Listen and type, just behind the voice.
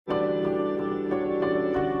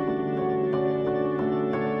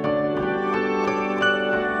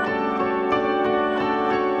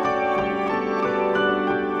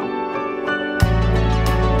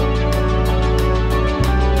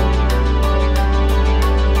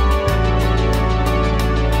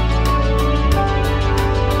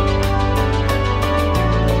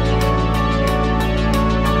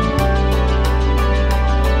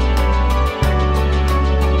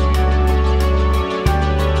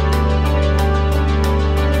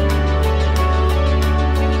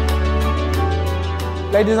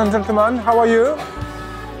ladies and gentlemen, how are you?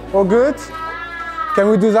 All good? Can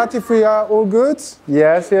we do that if we are all good?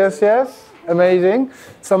 Yes, yes, yes. Amazing.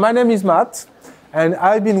 So my name is Matt, and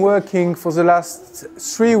I've been working for the last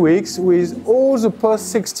 3 weeks with all the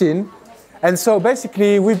post-16. And so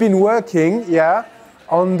basically we've been working,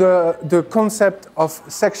 on the concept of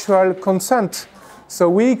sexual consent. So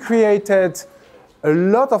we created a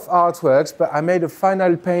lot of artworks, but I made a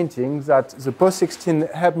final painting that the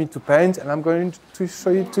post-16 helped me to paint, and I'm going to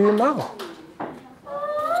show it to you now.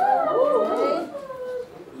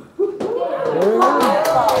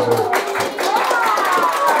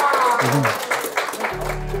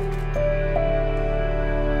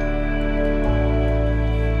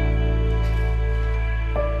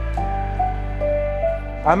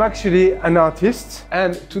 I'm actually an artist,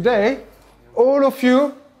 and today, all of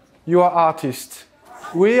you are artists.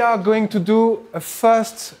 We are going to do a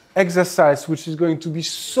first exercise, which is going to be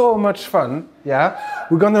so much fun,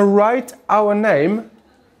 We're going to write our name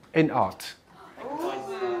in art.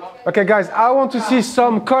 Okay, guys, I want to see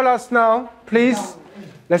some colors now, please.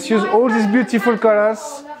 Let's use all these beautiful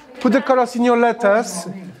colors. Put the colors in your letters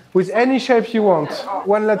with any shape you want.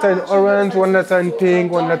 One letter in orange, one letter in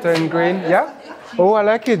pink, one letter in green, Oh, I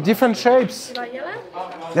like it, different shapes. Like yellow?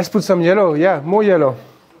 Let's put some yellow, more yellow.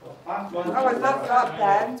 Oh, I love that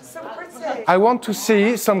pen. So pretty. I want to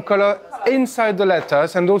see some color inside the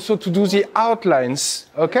letters and also to do the outlines,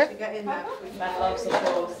 okay?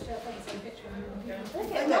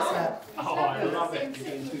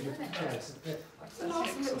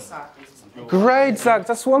 Great, Zach,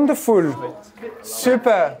 that's wonderful.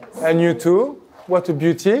 Super. And you too? What a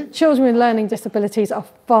beauty. Children with learning disabilities are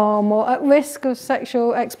far more at risk of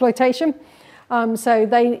sexual exploitation. So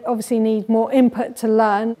they obviously need more input to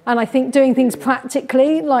learn. And I think doing things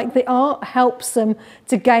practically, like the art, helps them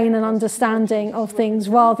to gain an understanding of things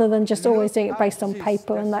rather than just always doing it based on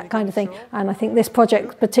paper and that kind of thing. And I think this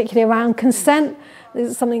project, particularly around consent,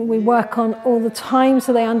 is something we work on all the time,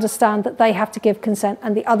 so they understand that they have to give consent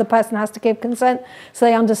and the other person has to give consent, so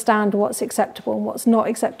they understand what's acceptable and what's not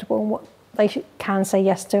acceptable and what they can say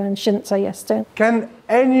yes to and shouldn't say yes to. Can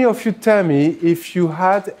any of you tell me if you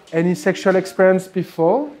had any sexual experience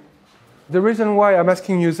before? The reason why I'm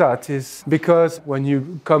asking you that is because when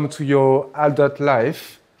you come to your adult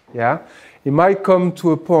life, it might come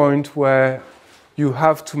to a point where you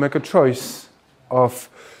have to make a choice of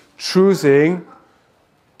choosing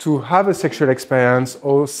to have a sexual experience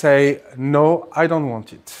or say, no, I don't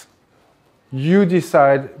want it. You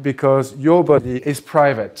decide because your body is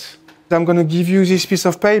private. I'm going to give you this piece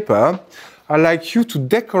of paper. I'd like you to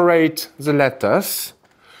decorate the letters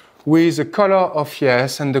with the color of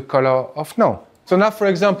yes and the color of no. So now, for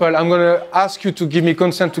example, I'm going to ask you to give me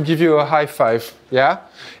consent to give you a high five,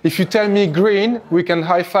 If you tell me green, we can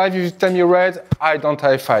high five. If you tell me red, I don't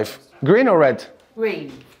high five. Green or red?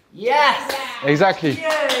 Green. Yes! Exactly.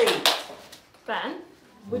 Yay! Ben,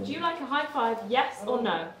 would you like a high five, yes or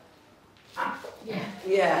no?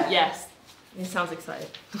 Yeah. Yes. He sounds excited.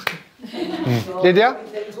 Lydia?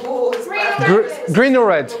 Green or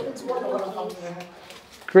red?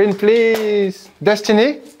 Green, please.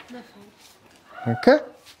 Destiny? Okay.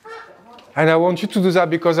 And I want you to do that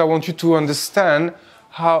because I want you to understand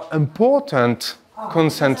how important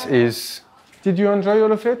consent is. Did you enjoy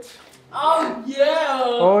all of it? Oh, yeah!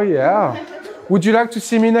 Oh, yeah. Would you like to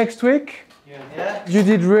see me next week? Yeah. You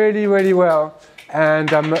did really, really well.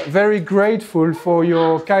 And I'm very grateful for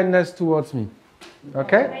your kindness towards me.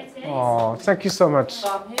 Okay? Oh, thank you so much.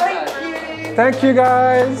 Thank you. Thank you,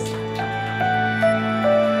 guys.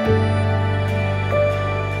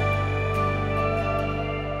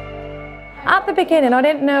 At the beginning, I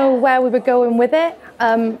didn't know where we were going with it.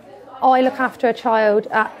 I look after a child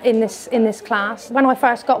in this class. When I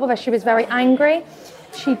first got with her, she was very angry.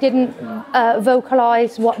 She didn't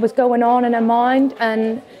vocalise what was going on in her mind,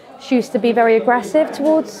 and she used to be very aggressive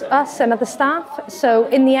towards us and other staff. So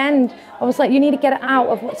in the end, I was like, you need to get it out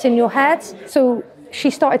of what's in your head. So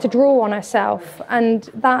she started to draw on herself, and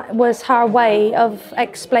that was her way of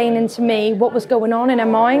explaining to me what was going on in her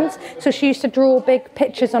mind. So she used to draw big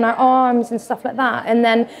pictures on her arms and stuff like that, and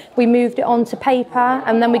then we moved it onto paper,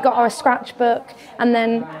 and then we got her a scratchbook, and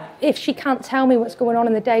then if she can't tell me what's going on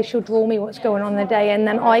in the day, she'll draw me what's going on in the day, and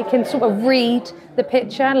then I can sort of read the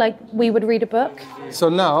picture like we would read a book. So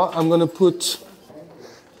now I'm going to put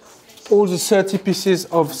all the 30 pieces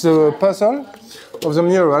of the puzzle, of the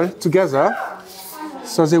mural, together,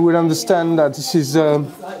 so they will understand that this is the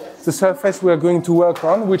surface we are going to work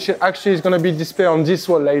on, which actually is going to be displayed on this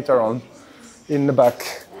wall later on, in the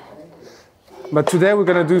back. But today we're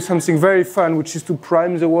going to do something very fun, which is to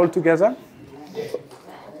prime the wall together.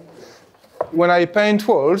 when I paint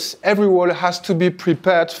walls, every wall has to be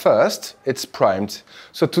prepared first. It's primed.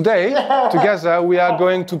 So today, together, we are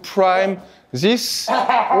going to prime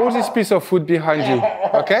all this piece of wood behind you,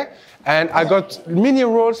 okay? And I got mini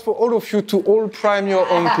rolls for all of you to all prime your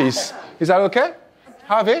own piece. Is that okay?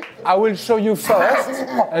 Harvey, I will show you first,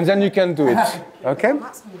 and then you can do it, okay?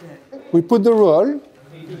 We put the roll,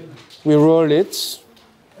 we roll it,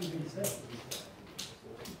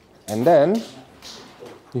 and then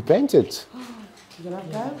we paint it. You gonna have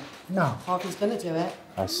a go? No. Harvey's gonna do it.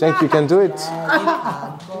 I think you can do it. You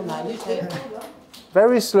can. Go on now, you do it.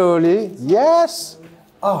 Very slowly. Yes.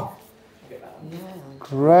 Oh. Yeah.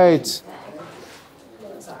 Great.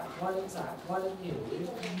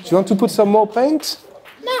 Do you want to put some more paint?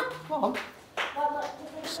 No. Go on.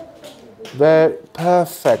 Very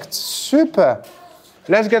perfect. Super.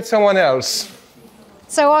 Let's get someone else.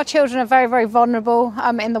 So our children are very, very vulnerable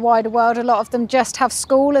in the wider world. A lot of them just have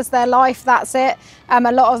school as their life, that's it. A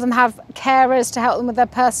lot of them have carers to help them with their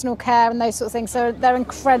personal care and those sort of things. So they're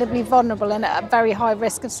incredibly vulnerable and at a very high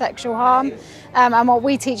risk of sexual harm. And what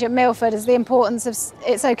we teach at Milford is the importance of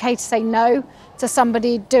it's okay to say no to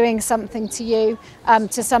somebody doing something to you,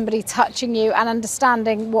 to somebody touching you, and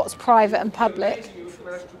understanding what's private and public.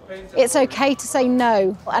 It's okay to say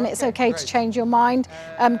no, and it's okay to change your mind,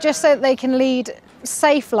 just so that they can lead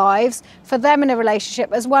safe lives for them in a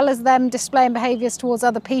relationship, as well as them displaying behaviours towards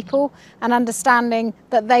other people and understanding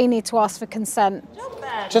that they need to ask for consent.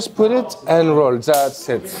 Just put it and roll. That's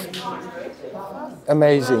it.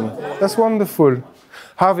 Amazing. That's wonderful.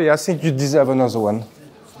 Harvey, I think you deserve another one.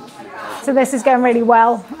 So this is going really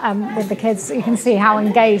well with the kids. You can see how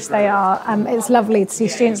engaged they are. It's lovely to see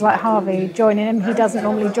students like Harvey joining in. He doesn't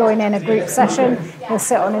normally join in a group session. He'll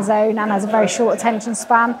sit on his own and has a very short attention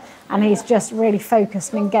span. And he's just really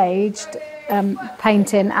focused and engaged,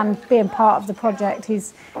 painting and being part of the project.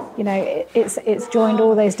 He's, you know, it's joined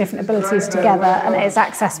all those different abilities together, and it's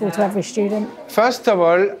accessible to every student. First of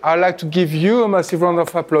all, I'd like to give you a massive round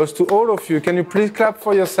of applause to all of you. Can you please clap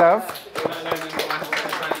for yourself?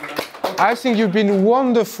 I think you've been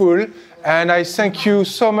wonderful, and I thank you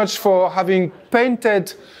so much for having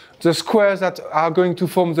painted the squares that are going to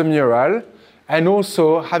form the mural, and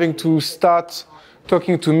also having to start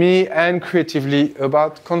talking to me and creatively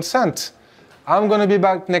about consent. I'm going to be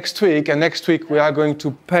back next week, and next week we are going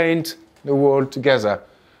to paint the wall together.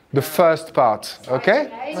 The first part, okay?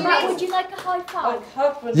 Matt, would you like a high five?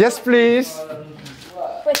 Yes, please.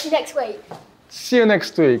 We'll see you next week. See you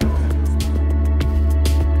next week.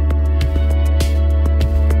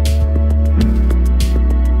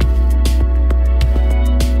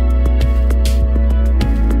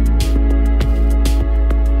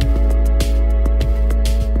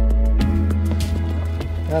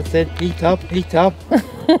 That's it, eat up, eat up.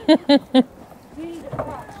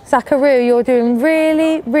 Zachary, you're doing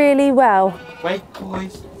really, really well. Wait,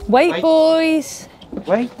 boys. Wait, boys.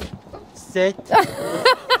 Wait, sit.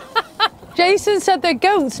 Jason said they're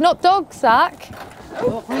goats, not dogs, Zach.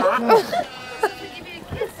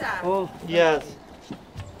 Oh, yes.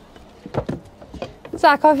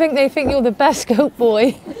 Zach, I think they think you're the best goat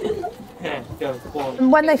boy. Yeah, go, boy.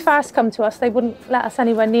 And when they first come to us, they wouldn't let us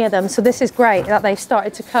anywhere near them. So this is great that they've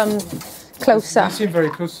started to come closer. They seem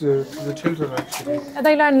very close to the children, actually. And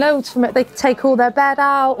they learn loads from it. They take all their bed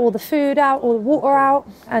out, all the food out, all the water out,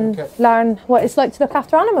 and learn what it's like to look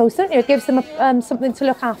after animals, don't you? It gives them something to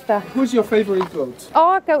look after. Who's your favourite goat?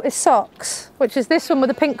 Our goat is Socks, which is this one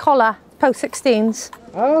with a pink collar, post-16s.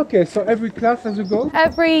 Oh, okay, so every class has a goat?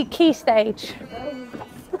 Every key stage.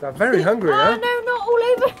 They're very hungry, huh? No, not all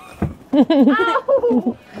over.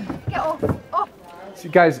 Ow! Get off. Oh. See,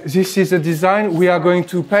 guys, this is a design we are going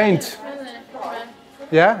to paint.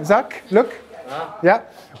 Yeah, Zach, look. Yeah,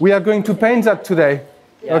 we are going to paint that today.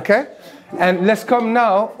 Yeah. Okay? And let's come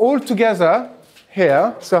now all together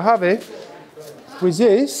here. So Harvey, with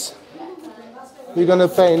this, we're going to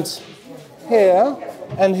paint here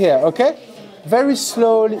and here, okay? Very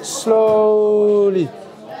slowly, slowly,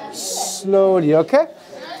 slowly, okay?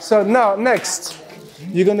 So now, next,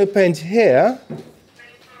 you're going to paint here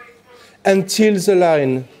until the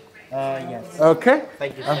line. Yes. Okay?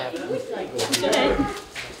 Thank you, sir.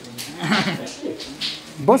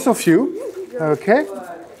 Both of you, okay?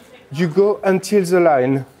 You go until the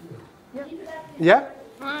line. Yeah?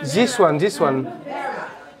 This one, this one.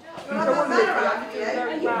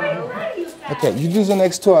 Okay, you do the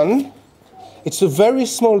next one. It's a very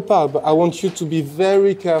small part, but I want you to be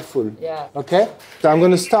very careful. Yeah. Okay? So I'm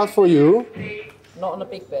going to start for you. Not on a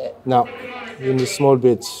big bit. No, in the small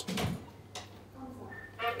bits.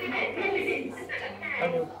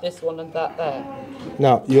 Only this one and that there.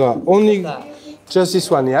 Now, you are only... Just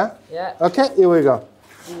this one, yeah? Yeah. Okay, here we go.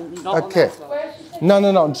 Not Okay.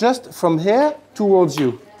 No, just from here towards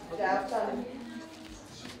you.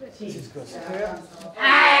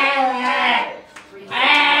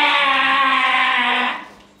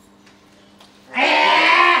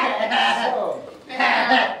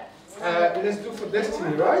 Let's do for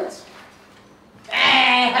destiny, right?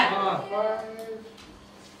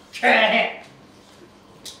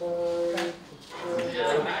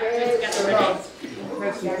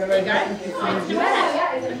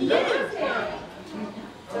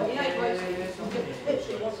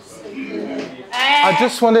 I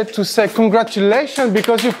just wanted to say congratulations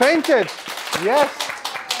because you painted. Yes.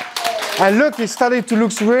 And look, it started to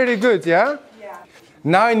look really good, yeah?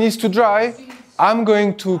 Now it needs to dry. I'm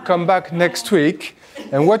going to come back next week,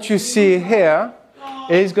 and what you see here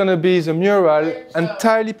is going to be the mural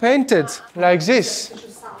entirely painted like this.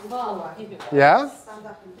 Yeah?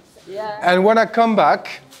 And when I come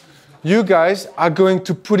back, you guys are going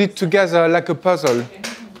to put it together like a puzzle.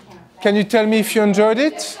 Can you tell me if you enjoyed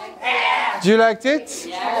it? Do you like it?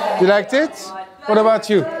 You liked it? What about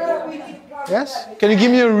you? Yes? Can you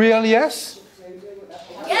give me a real yes?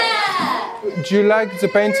 Do you like the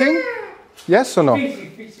painting? Yes or no?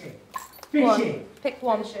 One. Pick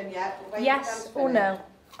one. Yes or no?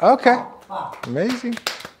 Okay. Amazing.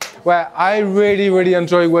 Well, I really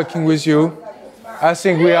enjoy working with you. I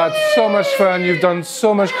think we had so much fun. You've done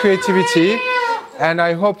so much creativity. And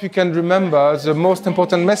I hope you can remember the most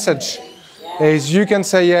important message is you can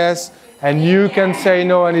say yes and you can say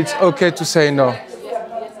no, and it's okay to say no.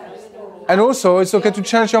 And also, it's okay to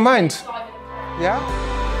change your mind. Yeah?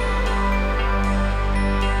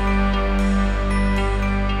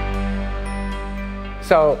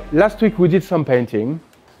 So last week we did some painting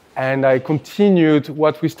and I continued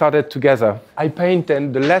what we started together. I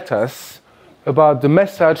painted the letters about the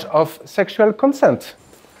message of sexual consent.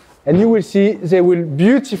 And you will see they will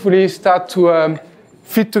beautifully start to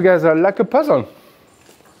fit together like a puzzle.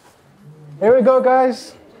 Here we go,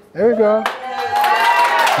 guys. Here we go.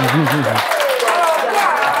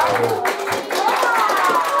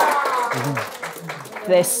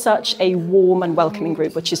 They're such a warm and welcoming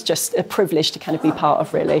group, which is just a privilege to kind of be part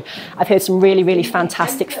of, really. I've heard some really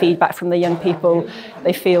fantastic feedback from the young people.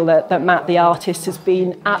 They feel that Matt, the artist, has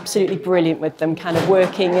been absolutely brilliant with them, kind of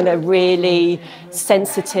working in a really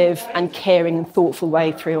sensitive and caring and thoughtful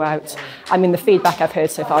way throughout. I mean, the feedback I've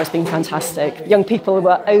heard so far has been fantastic. Young people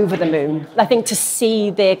were over the moon. I think to see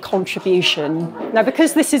their contribution. Now,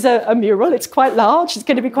 because this is a mural, it's quite large, it's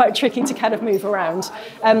going to be quite tricky to kind of move around.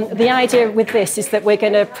 The idea with this is that we're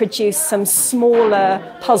going to produce some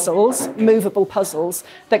smaller puzzles, movable puzzles,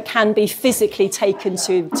 that can be physically taken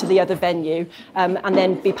to the other venue and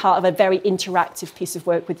then be part of a very interactive piece of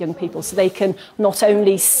work with young people, so they can not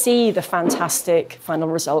only see the fantastic final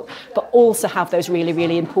result, but also have those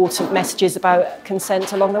really important messages about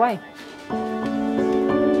consent along the way.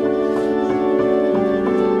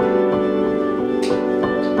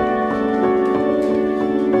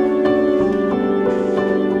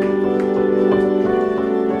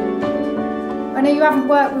 I know you haven't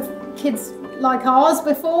worked with kids like ours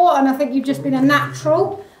before, and I think you've just been a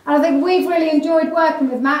natural. And I think we've really enjoyed working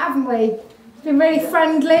with Matt, haven't we? He's been really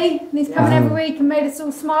friendly, and he's coming every week and made us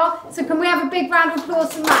all smile. So can we have a big round of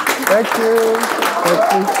applause for Matt? Thank you.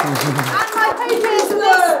 And my hope is this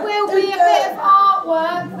will be a bit of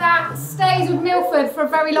artwork that stays with Milford for a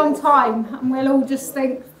very long time, and we'll all just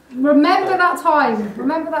think, remember that time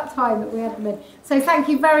that we had them in. So thank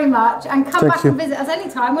you very much, and come back and visit us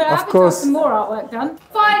anytime. We'll have some more artwork done.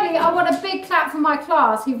 Finally, I want a big clap for my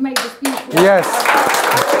class who've made this beautiful. Yes.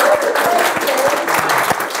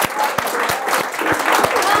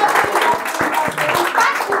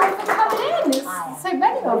 Thank you all for coming in. It's so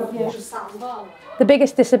many of you. The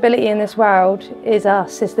biggest disability in this world is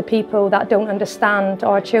us, is the people that don't understand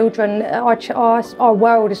our children. Our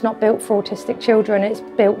world is not built for autistic children, it's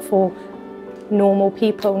built for normal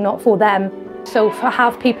people, not for them. So to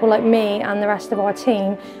have people like me and the rest of our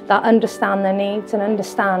team that understand their needs and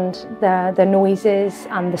understand the noises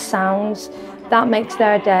and the sounds, that makes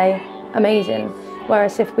their day amazing.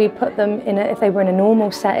 Whereas if we put them if they were in a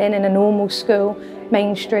normal setting, in a normal school,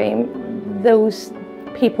 mainstream, those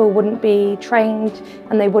people wouldn't be trained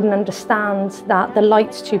and they wouldn't understand that the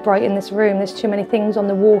light's too bright in this room, there's too many things on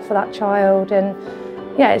the wall for that child, and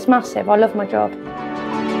yeah, it's massive. I love my job.